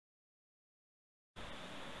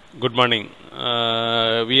Good morning.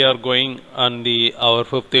 We are going on our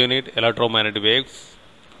fifth unit, electromagnetic waves.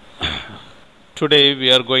 Today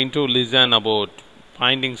we are going to listen about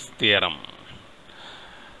Poynting's theorem.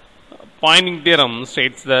 Poynting theorem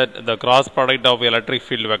states that the cross product of electric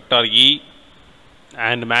field vector E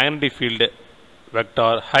and magnetic field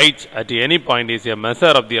vector H at any point is a measure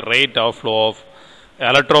of the rate of flow of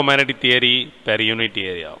electromagnetic theory per unit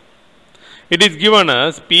area. It is given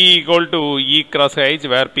as P equal to E cross H,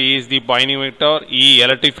 where P is the Poynting vector, E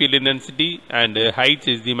electric field intensity, and H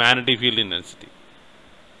is the magnetic field intensity.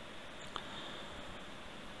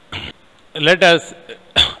 Let us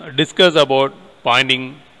discuss about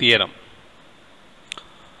Poynting theorem.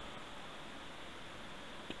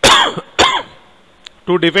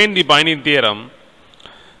 To define the Poynting theorem,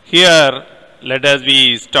 here let us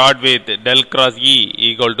start with del cross E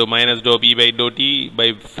equal to minus dou P by dou T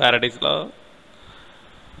by Faraday's law.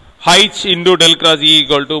 H into del cross E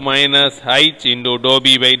equal to minus H into dou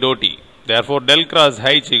B by dou T. Therefore, del cross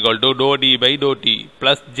H equal to dou D by dou T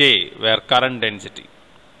plus J, where current density.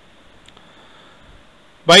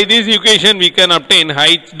 By this equation, we can obtain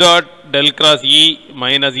H dot del cross E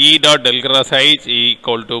minus E dot del cross H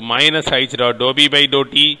equal to minus H dot dou B by dou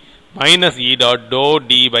T minus E dot dou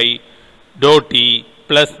D by dou T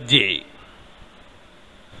plus J.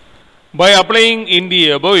 By applying in the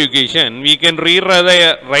above equation, we can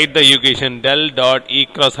rewrite the equation del dot E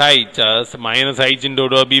cross H as minus H into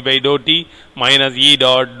dou B by dou T minus E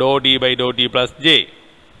dot dou D by dou T plus J.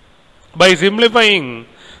 By simplifying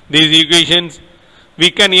these equations,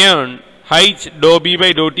 we can earn H dou B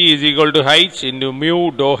by dou T is equal to H into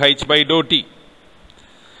mu dou H by dou T.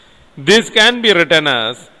 This can be written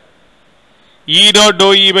as E dot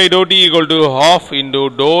dou E by dou T equal to half into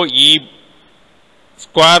dou E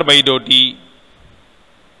square by dou T.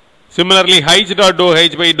 Similarly, H dot dou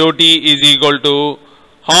H by dou T is equal to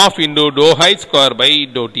half into dou H square by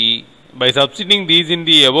dou T. By substituting these in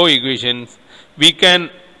the above equations, we can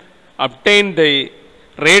obtain the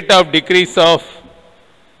rate of decrease of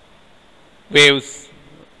waves,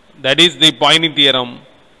 that is the Poynting theorem,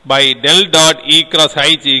 by del dot E cross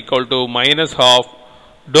H equal to minus half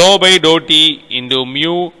dou by dou T into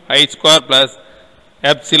mu H square plus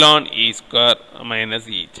epsilon E square minus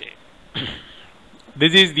EJ.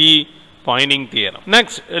 This is the Poynting theorem.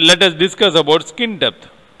 Next, let us discuss about skin depth.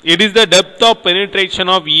 It is the depth of penetration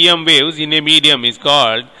of EM waves in a medium is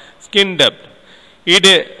called skin depth.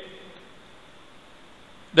 The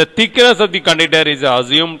thickness of the conductor is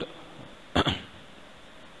assumed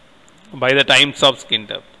by the times of skin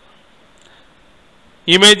depth.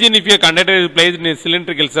 Imagine if a conductor is placed in a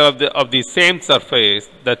cylindrical cell of the same surface,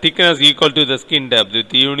 the thickness equal to the skin depth with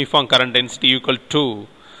the uniform current density equal to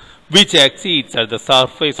which exceeds at the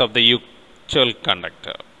surface of the actual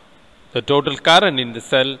conductor. The total current in the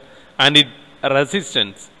cell and its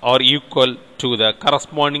resistance are equal to the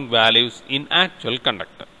corresponding values in actual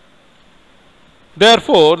conductor.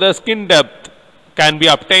 Therefore, the skin depth can be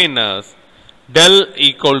obtained as del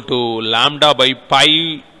equal to lambda by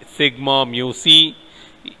pi sigma mu c,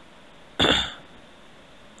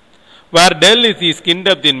 where del is the skin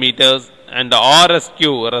depth in meters and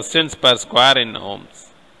RSQ resistance per square in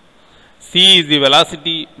ohms. C is the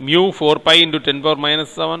velocity, mu 4 pi into 10 power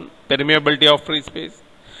minus 7 permeability of free space,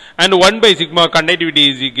 and 1 by sigma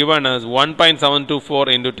conductivity is given as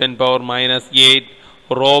 1.724 into 10 power minus 8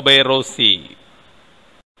 rho by rho C.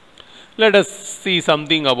 Let us see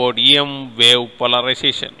something about EM wave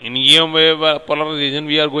polarization. In EM wave polarization,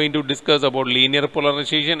 we are going to discuss about linear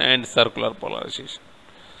polarization and circular polarization.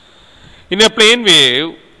 In a plane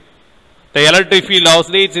wave, the electric field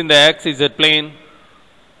oscillates in the XZ plane.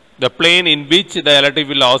 The plane in which the electric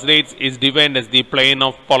field oscillates is defined as the plane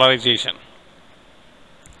of polarization.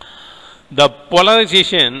 The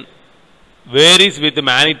polarization varies with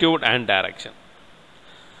magnitude and direction.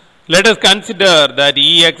 Let us consider that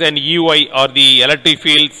Ex and Ey are the electric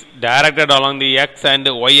fields directed along the X and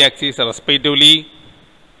Y axis respectively.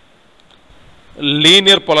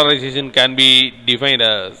 Linear polarization can be defined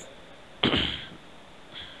as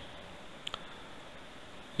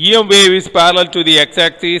EM wave is parallel to the X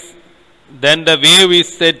axis, then the wave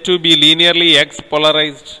is said to be linearly X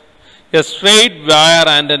polarized. A straight wire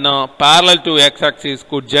antenna parallel to X axis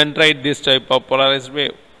could generate this type of polarized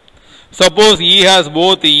wave. Suppose E has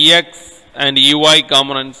both Ex and Ey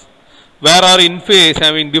components, where are in phase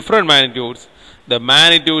having different magnitudes. The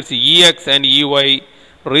magnitudes Ex and Ey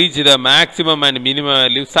reach the maximum and minimum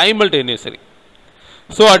value simultaneously.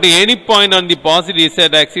 So at any point on the positive z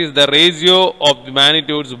axis, the ratio of the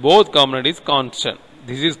magnitudes both components is constant.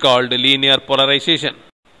 This is called linear polarization.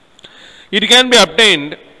 It can be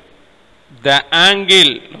obtained the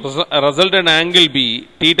angle, resultant angle B,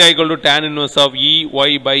 theta equal to tan inverse of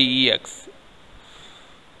Ey by Ex.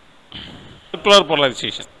 Circular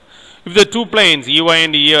polarization. If the two planes Ey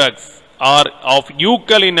and Ex are of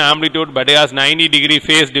equal in amplitude but has 90-degree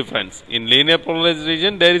phase difference, in linear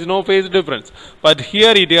polarization there is no phase difference, but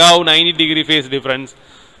here it have 90-degree phase difference,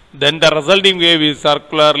 then the resulting wave is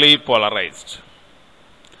circularly polarized.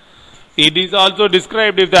 It is also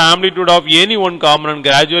described if the amplitude of any one component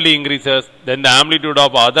gradually increases, then the amplitude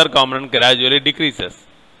of other component gradually decreases.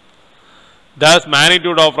 Thus,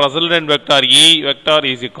 magnitude of resultant vector E vector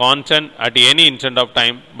is a constant at any instant of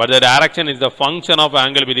time, but the direction is the function of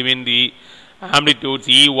angle between the amplitudes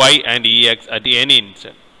Ey and Ex at any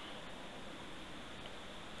instant.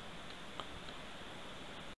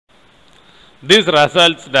 This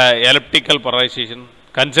results the elliptical polarization.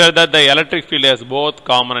 Consider that the electric field has both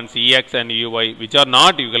components Ex and Ey, which are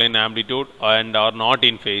not equal in amplitude and are not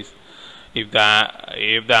in phase. If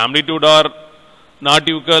the amplitude are not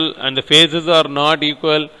equal and the phases are not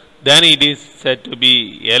equal, then it is said to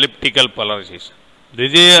be elliptical polarization.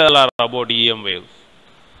 This is all about EM waves.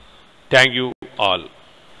 Thank you all.